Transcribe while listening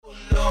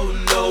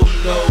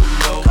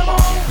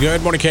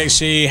Good morning,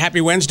 KC.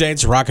 Happy Wednesday.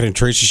 It's Rocket and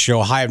Teresa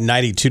show. High of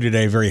 92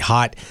 today. Very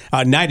hot.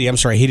 90,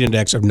 heat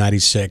index of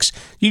 96.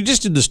 You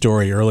just did the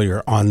story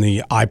earlier on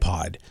the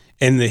iPod.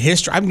 And the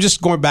history, I'm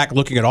just going back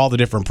looking at all the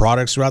different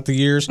products throughout the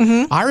years.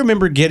 Mm-hmm. I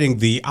remember getting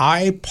the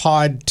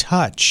iPod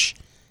Touch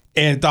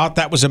and thought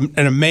that was an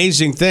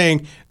amazing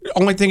thing. The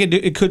only thing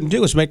it couldn't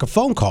do was make a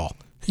phone call.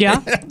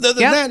 Yeah. Other than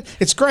that,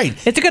 it's great.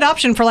 It's a good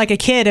option for like a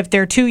kid if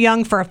they're too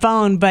young for a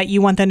phone, but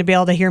you want them to be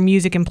able to hear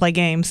music and play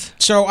games.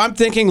 So I'm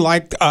thinking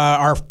like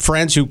our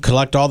friends who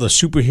collect all the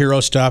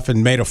superhero stuff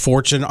and made a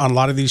fortune on a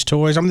lot of these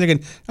toys. I'm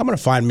thinking I'm going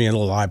to find me a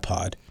little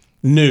iPod.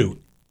 New.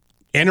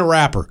 In a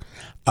wrapper.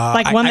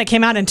 Like one that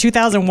came out in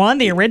 2001,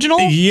 the original?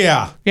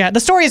 Yeah. Yeah, the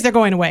story is they're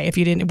going away if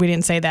we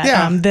didn't say that.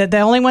 Yeah. The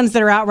only ones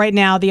that are out right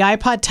now, the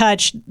iPod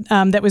Touch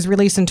that was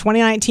released in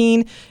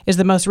 2019 is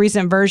the most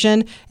recent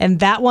version. And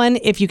that one,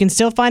 if you can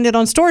still find it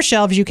on store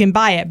shelves, you can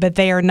buy it. But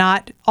they are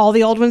not, all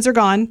the old ones are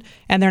gone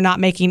and they're not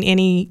making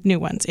any new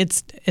ones.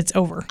 It's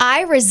over.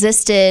 I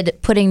resisted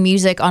putting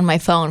music on my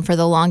phone for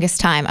the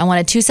longest time. I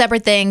wanted two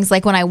separate things.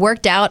 Like when I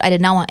worked out, I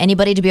did not want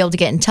anybody to be able to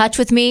get in touch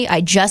with me.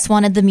 I just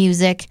wanted the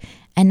music.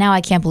 And now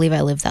I can't believe I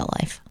lived that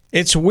life.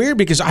 It's weird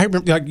because I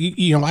remember, like,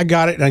 I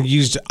got it and I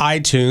used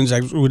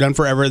iTunes. We've done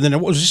forever. And then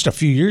it was just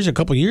a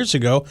couple years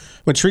ago,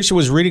 when Teresa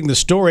was reading the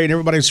story and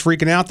everybody was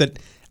freaking out that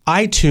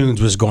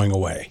iTunes was going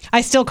away. I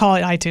still call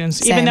it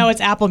iTunes. Same. Even though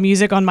it's Apple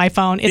Music on my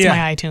phone, it's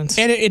my iTunes.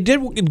 And it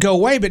did go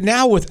away, but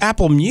now with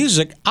Apple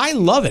Music, I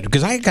love it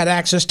because I got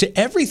access to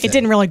everything. It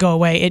didn't really go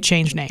away. It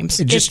changed names.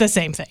 It's the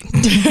same thing.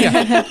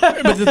 Yeah.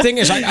 But the thing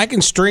is, I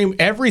can stream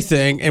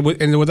everything and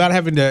without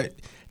having to...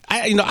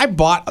 I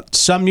bought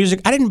some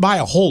music. I didn't buy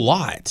a whole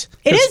lot.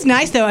 It is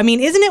nice, though. I mean,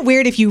 isn't it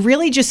weird if you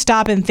really just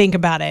stop and think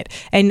about it?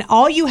 And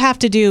all you have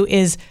to do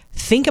is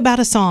think about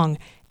a song.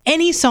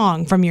 Any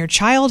song from your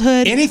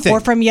childhood or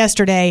from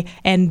yesterday,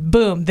 and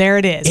boom, there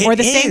it is. Or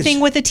the same thing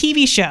with a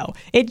TV show.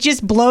 It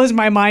just blows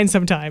my mind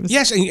sometimes.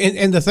 Yes,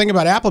 and the thing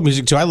about Apple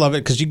Music, too, I love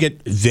it because you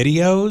get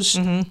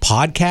videos,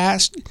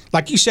 podcasts,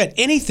 like you said,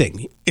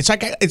 anything. It's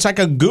like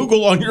a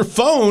Google on your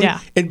phone,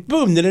 and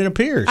boom, then it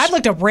appears. I've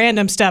looked up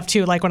random stuff,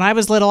 too. Like when I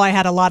was little, I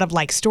had a lot of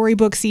like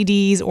storybook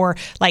CDs or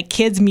like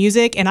kids'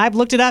 music, and I've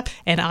looked it up,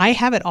 and I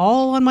have it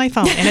all on my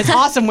phone. And it's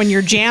awesome when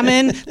you're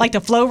jamming like the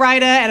Flow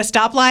Rida at a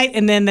stoplight,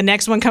 and then the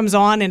next one comes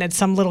on, and it's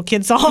some little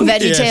kid song.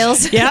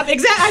 VeggieTales. Yep,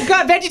 exactly. I've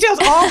got VeggieTales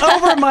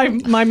all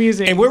over my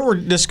music. And we were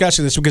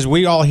discussing this because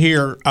we all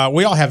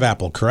have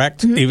Apple,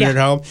 correct? Even at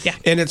home? Yeah.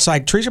 And it's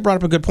like, Teresa brought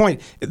up a good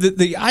point.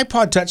 The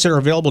iPod Touch that are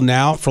available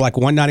now for like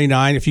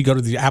 $199 if you go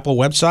to the Apple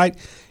website,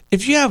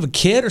 if you have a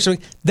kid or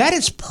something, that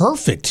is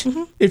perfect.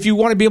 If you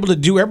want to be able to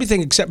do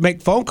everything except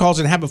make phone calls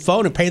and have a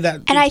phone and pay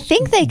that And I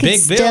think they could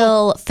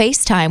still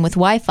FaceTime with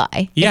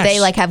Wi-Fi. Yes. If they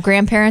like have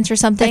grandparents or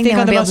something. I think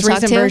on the most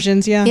recent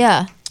versions,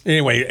 Yeah.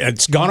 Anyway,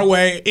 it's gone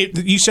away.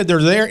 You said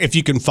they're there if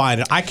you can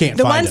find it. I can't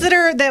find it. The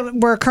ones that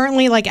were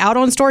currently like out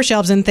on store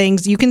shelves and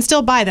things, you can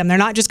still buy them. They're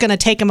not just going to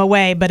take them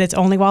away, but it's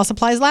only while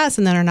supplies last,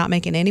 and then they're not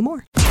making any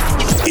more.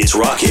 It's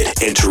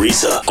Rocket and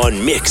Teresa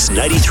on Mix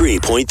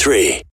 93.3.